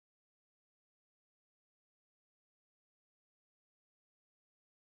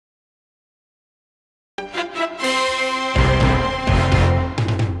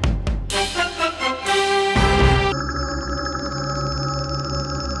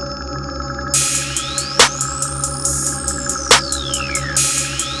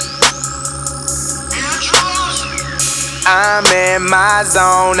I'm in my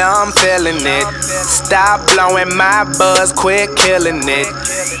zone, I'm feeling it. Stop blowing my buzz, quit killing it.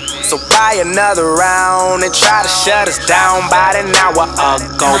 So buy another round and try to shut us down about an hour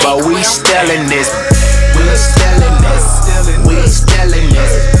ago, but we still in this. We still in this. We still in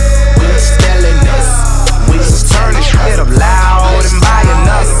this. We still in this. We just turn this shit up loud and buy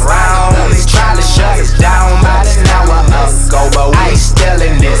another round and try to shut us down about an hour ago, but we still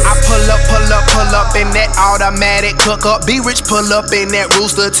in this. I pull up in that automatic cook up. Be rich, pull up in that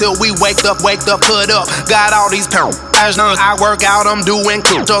rooster till we wake up, put up. Got all these pounds. I work out, I'm doing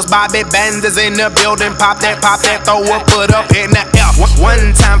cool. Just Bobby Banders in the building. Pop that, throw a foot up in the air.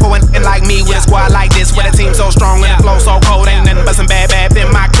 One time for an like me with a squad like this, with a team so strong and the flow so cold. Ain't nothing but some bad in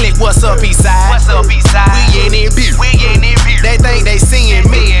my clique. What's up, Eastside? What's up, Eastside? We in it, bitch. They think they seeing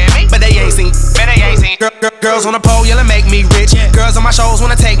me, but they ain't seen. Girls on the pole, yeah, make me rich. Girls on my shows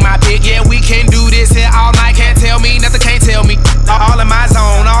wanna take my pick. Yeah, we can do this here all night. Can't tell me nothing, can't tell me. All in my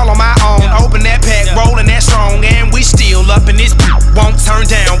zone, all on my own. Open that pack, rolling that strong, and we still up in this. Won't turn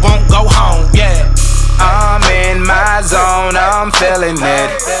down, won't go home. Yeah. I'm in my zone, I'm feeling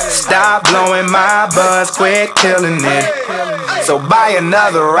it. Stop blowing my buzz, quit killing it. So buy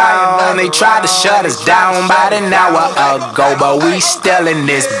another round. They tried to shut us down about an hour ago, but we still in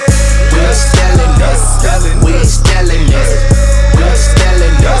this. We still in this. We still in this. We still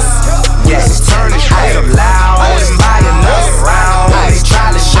in this. Yes, turn the shit up loud.